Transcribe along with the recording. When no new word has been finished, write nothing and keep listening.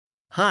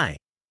Hi,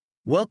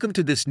 welcome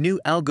to this new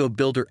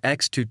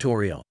AlgoBuilderX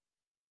tutorial.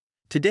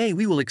 Today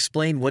we will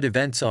explain what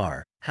events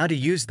are, how to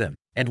use them,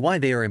 and why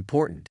they are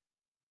important.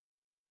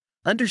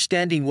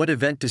 Understanding what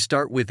event to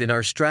start with in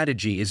our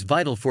strategy is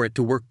vital for it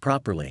to work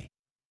properly.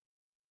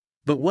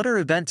 But what are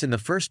events in the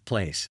first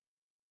place?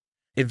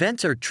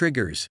 Events are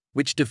triggers,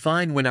 which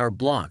define when our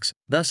blocks,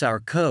 thus our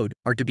code,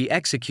 are to be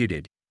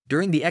executed,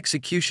 during the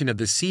execution of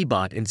the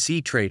CBot and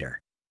CTrader.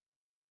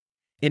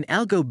 In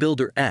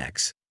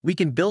AlgoBuilderX, we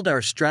can build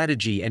our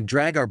strategy and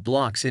drag our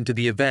blocks into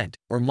the event,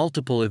 or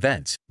multiple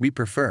events, we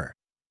prefer.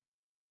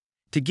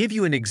 To give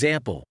you an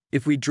example,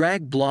 if we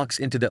drag blocks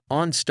into the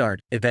onStart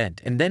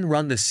event and then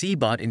run the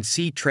CBot in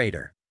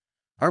CTrader,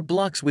 our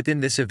blocks within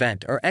this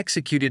event are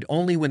executed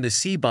only when the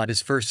CBot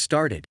is first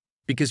started,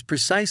 because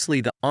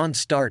precisely the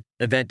onStart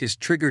event is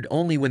triggered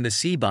only when the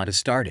CBot is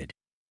started.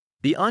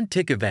 The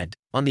onTick event,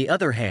 on the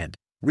other hand,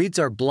 reads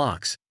our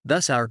blocks,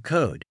 thus our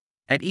code,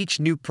 at each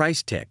new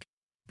price tick,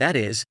 that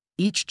is,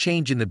 each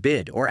change in the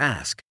bid or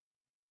ask.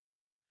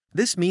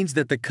 This means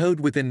that the code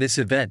within this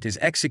event is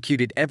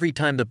executed every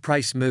time the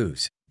price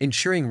moves,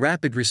 ensuring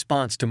rapid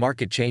response to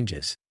market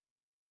changes.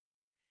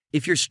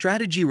 If your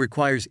strategy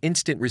requires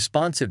instant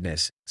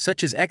responsiveness,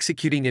 such as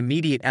executing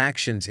immediate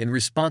actions in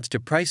response to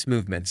price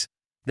movements,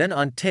 then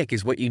onTick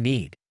is what you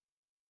need.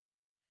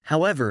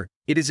 However,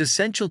 it is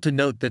essential to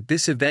note that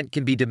this event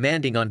can be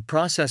demanding on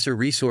processor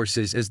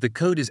resources as the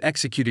code is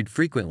executed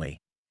frequently,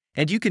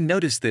 and you can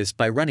notice this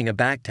by running a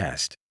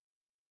backtest.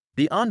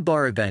 The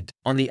onBar event,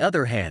 on the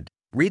other hand,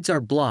 reads our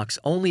blocks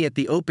only at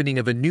the opening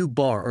of a new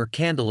bar or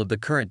candle of the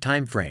current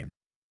time frame.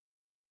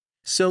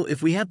 So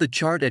if we have the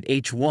chart at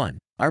H1,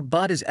 our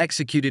bot is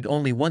executed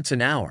only once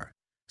an hour,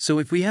 so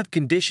if we have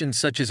conditions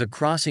such as a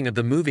crossing of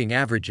the moving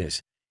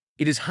averages,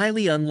 it is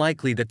highly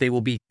unlikely that they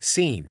will be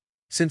seen,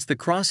 since the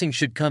crossing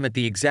should come at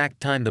the exact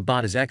time the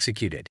bot is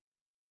executed.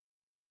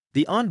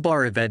 The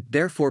onBar event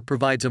therefore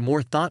provides a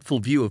more thoughtful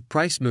view of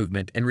price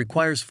movement and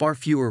requires far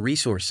fewer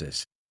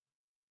resources.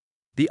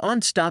 The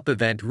onStop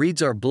event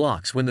reads our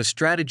blocks when the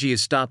strategy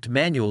is stopped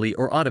manually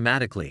or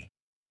automatically.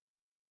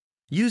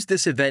 Use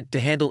this event to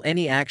handle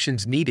any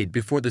actions needed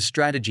before the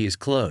strategy is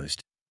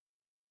closed.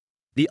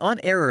 The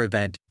onError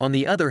event, on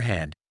the other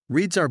hand,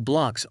 reads our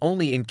blocks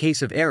only in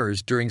case of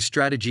errors during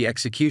strategy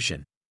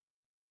execution.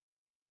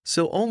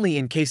 So only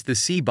in case the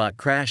CBot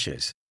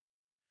crashes.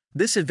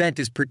 This event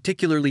is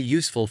particularly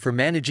useful for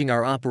managing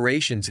our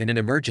operations in an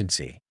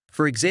emergency.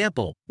 For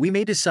example, we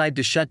may decide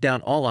to shut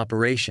down all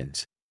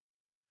operations.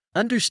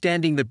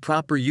 Understanding the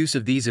proper use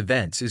of these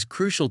events is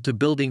crucial to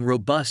building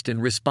robust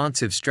and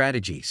responsive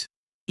strategies.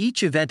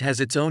 Each event has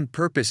its own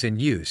purpose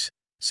and use,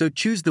 so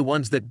choose the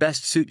ones that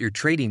best suit your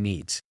trading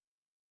needs.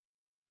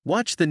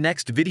 Watch the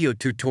next video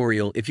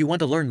tutorial if you want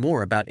to learn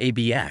more about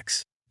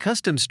ABX.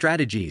 Custom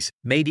strategies,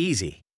 made easy.